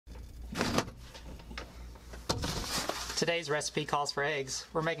Today's recipe calls for eggs.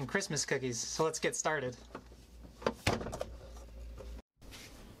 We're making Christmas cookies, so let's get started.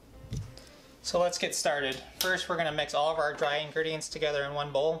 First, we're going to mix all of our dry ingredients together in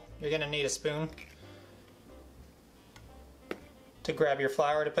one bowl. You're going to need a spoon to grab your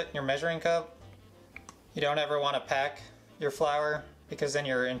flour to put in your measuring cup. You don't ever want to pack your flour because then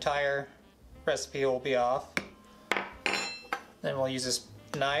your entire recipe will be off. Then we'll use this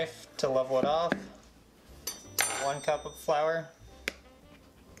knife to level it off. 1 cup of flour.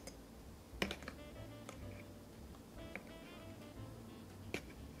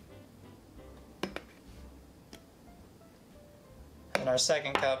 And our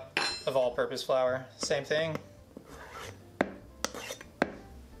 2nd cup of all-purpose flour. Same thing. 2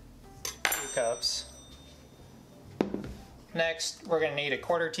 cups. Next, we're going to need a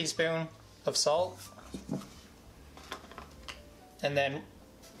 1/4 teaspoon of salt. And then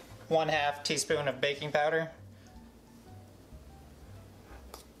 1/2 teaspoon of baking powder.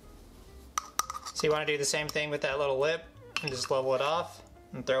 So you want to do the same thing with that little lip and just level it off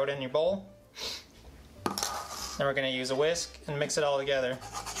and throw it in your bowl. Then we're going to use a whisk and mix it all together.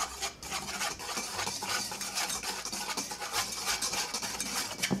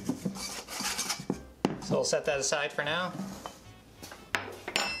 So we'll set that aside for now.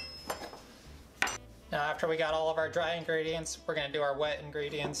 Now after we got all of our dry ingredients, we're going to do our wet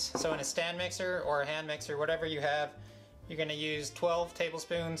ingredients. So in a stand mixer or a hand mixer, whatever you have, you're going to use 12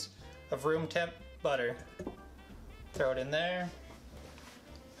 tablespoons of room temp butter. Throw it in there.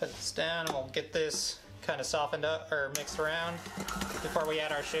 Put this down and we'll get this kind of softened up or mixed around before we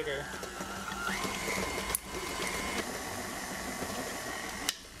add our sugar.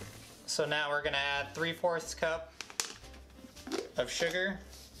 So now we're going to add 3/4 cup of sugar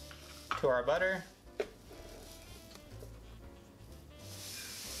to our butter.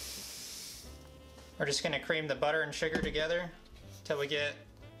 We're just going to cream the butter and sugar together until we get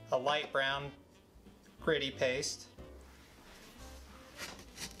a light brown gritty paste.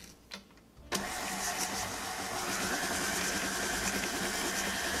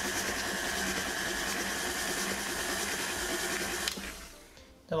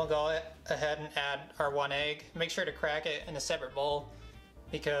 Then we'll go ahead and add our 1 egg. Make sure to crack it in a separate bowl,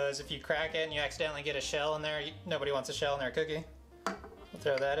 because if you crack it and you accidentally get a shell in there, nobody wants a shell in their cookie. We'll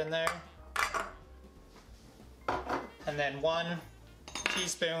throw that in there. And then 1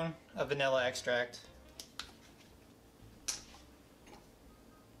 teaspoon of vanilla extract.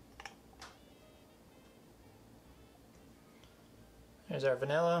 Here's our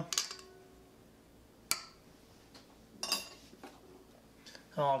vanilla.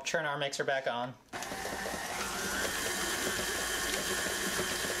 And we'll turn our mixer back on.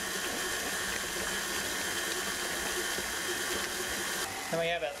 And we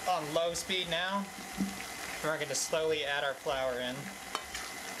have it on low speed now. We're going to slowly add our flour in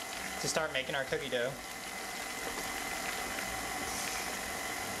to start making our cookie dough.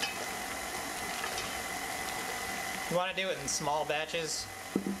 You want to do it in small batches,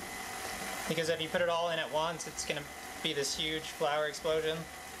 because if you put it all in at once, it's going to be this huge flour explosion.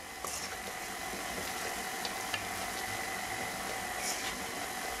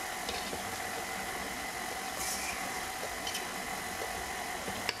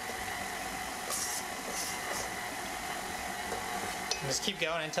 And just keep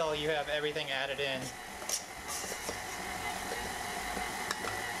going until you have everything added in.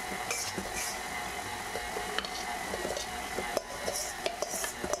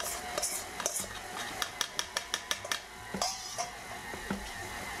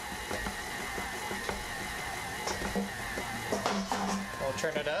 We'll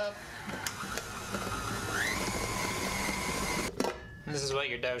turn it up. And this is what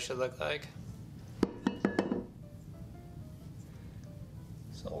your dough should look like.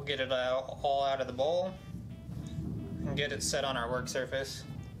 So we'll get it all out of the bowl and get it set on our work surface.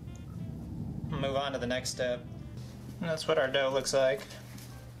 Move on to the next step. And that's what our dough looks like.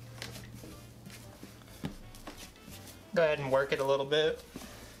 Go ahead and work it a little bit.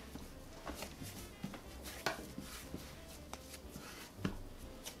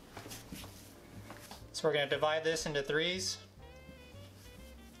 So we're going to divide this into 3s.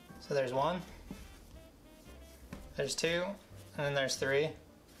 So there's 1, there's 2, and then there's 3.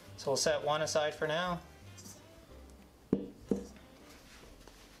 So we'll set 1 aside for now. And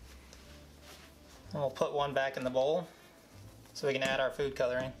we'll put 1 back in the bowl so we can add our food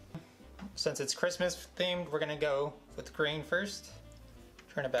coloring. Since it's Christmas themed, we're going to go with green first.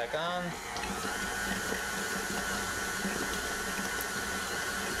 Turn it back on.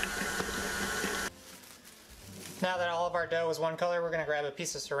 Now that all of our dough is one color, we're going to grab a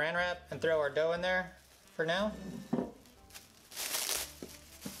piece of saran wrap and throw our dough in there for now.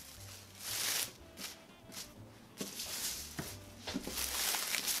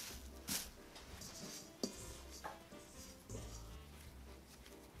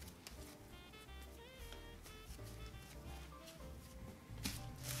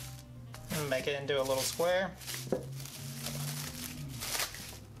 make it into a little square.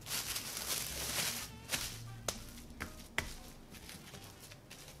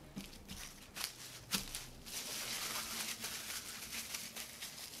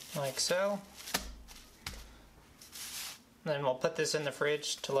 Like so. Then we'll put this in the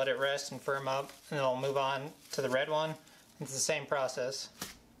fridge to let it rest and firm up, and then we'll move on to the red one. It's the same process.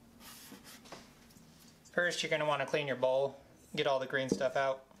 First, you're going to want to clean your bowl, get all the green stuff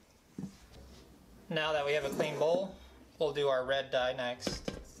out. Now that we have a clean bowl, we'll do our red dye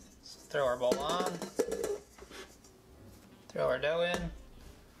next. Throw our bowl on, throw our dough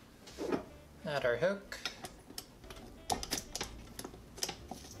in, add our hook.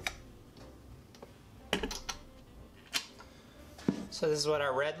 So this is what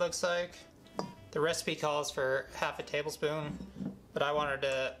our red looks like. The recipe calls for half a tablespoon, but I wanted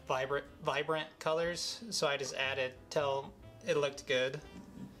vibrant colors, so I just added till it looked good.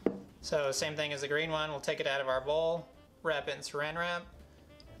 So same thing as the green one, we'll take it out of our bowl, wrap it in saran wrap,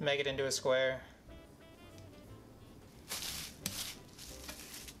 make it into a square.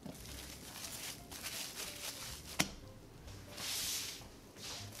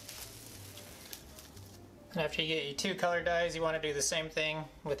 And after you get your 2 color dyes, you want to do the same thing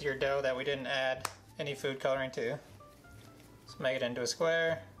with your dough that we didn't add any food coloring to. So make it into a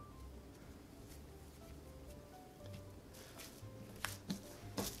square.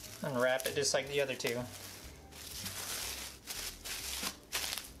 And wrap it just like the other 2.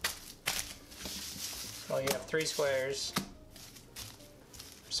 So you have 3 squares,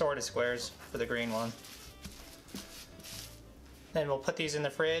 sort of squares for the green one. Then we'll put these in the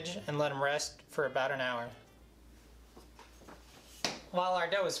fridge and let them rest for about an hour. While our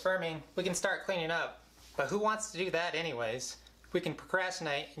dough is firming, we can start cleaning up. But who wants to do that anyways? We can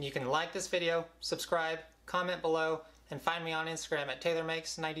procrastinate, and you can like this video, subscribe, comment below, and find me on Instagram at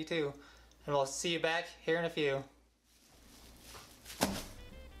TaylorMakes92. And we'll see you back here in a few.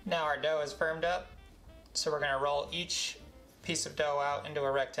 Now our dough is firmed up, so we're going to roll each piece of dough out into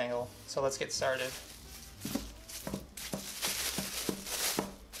a rectangle. So let's get started.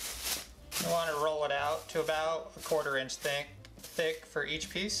 You want to roll it out to about 1/4 inch thick for each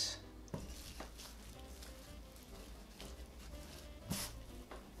piece.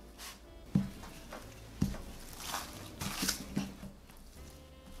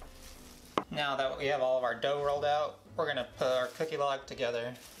 Now that we have all of our dough rolled out, we're going to put our cookie log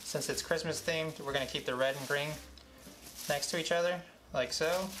together. Since it's Christmas themed, we're going to keep the red and green next to each other, like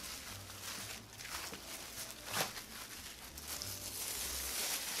so.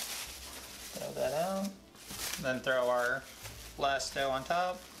 Throw that out. Then throw our last dough on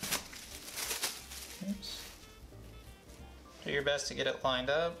top. Oops. Do your best to get it lined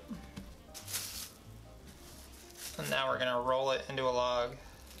up. And now we're going to roll it into a log.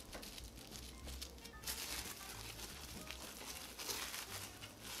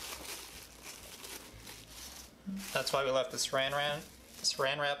 That's why we left the saran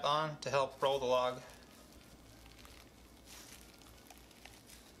wrap on, to help roll the log.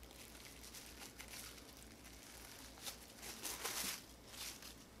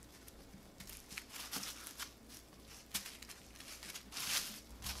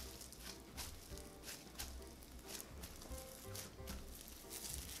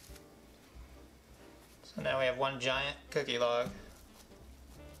 So now we have one giant cookie log.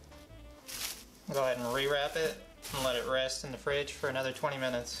 Go ahead and rewrap it and let it rest in the fridge for another 20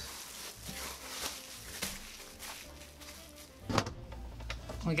 minutes.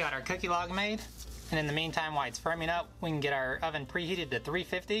 We got our cookie log made, and in the meantime, while it's firming up, we can get our oven preheated to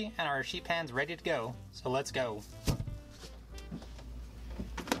 350 and our sheet pans ready to go. So let's go.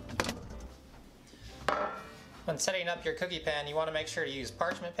 When setting up your cookie pan, you want to make sure to use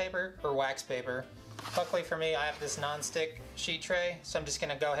parchment paper or wax paper. Luckily for me, I have this non-stick sheet tray, so I'm just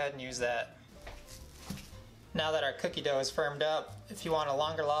going to go ahead and use that. Now that our cookie dough is firmed up, if you want a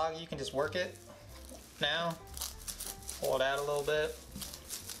longer log, you can just work it now. Pull it out a little bit.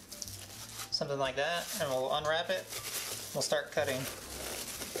 Something like that, and we'll unwrap it. We'll start cutting.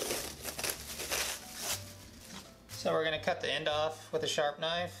 So we're going to cut the end off with a sharp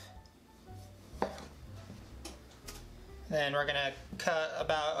knife. Then we're going to cut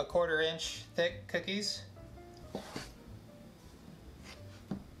about 1/4 inch thick cookies.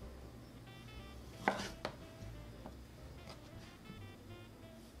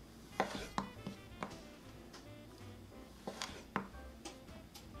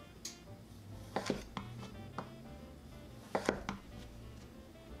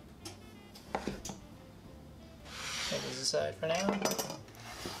 Take these aside for now.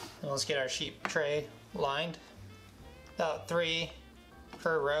 And let's get our sheet tray lined. About 3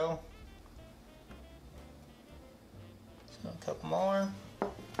 per row. A couple more.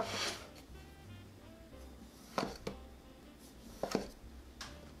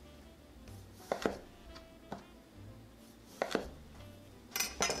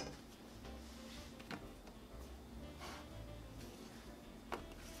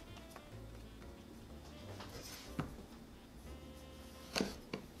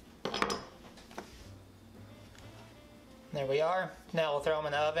 There we are. Now we'll throw them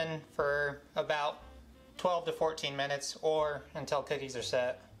in the oven for about 12 to 14 minutes or until cookies are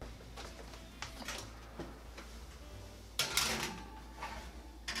set.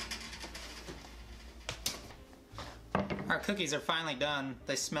 Our cookies are finally done.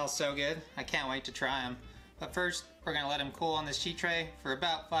 They smell so good. I can't wait to try them. But first, we're going to let them cool on this sheet tray for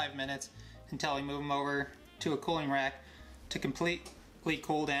about 5 minutes until we move them over to a cooling rack to completely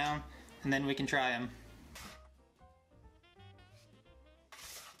cool down, and then we can try them.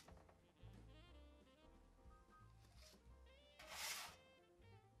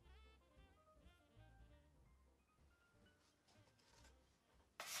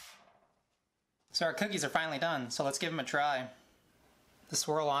 So our cookies are finally done, so let's give them a try. The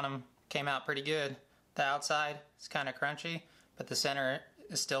swirl on them came out pretty good. The outside is kind of crunchy, but the center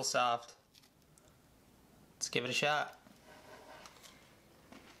is still soft. Let's give it a shot.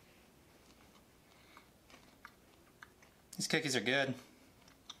 These cookies are good.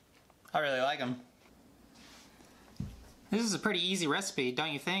 I really like them. This is a pretty easy recipe,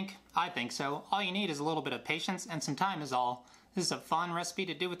 don't you think? I think so. All you need is a little bit of patience and some time is all. This is a fun recipe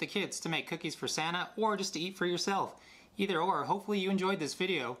to do with the kids to make cookies for Santa or just to eat for yourself. Either or, hopefully you enjoyed this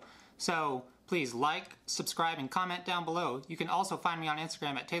video. So please like, subscribe, and comment down below. You can also find me on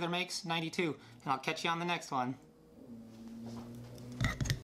Instagram at TaylorMakes92, and I'll catch you on the next one.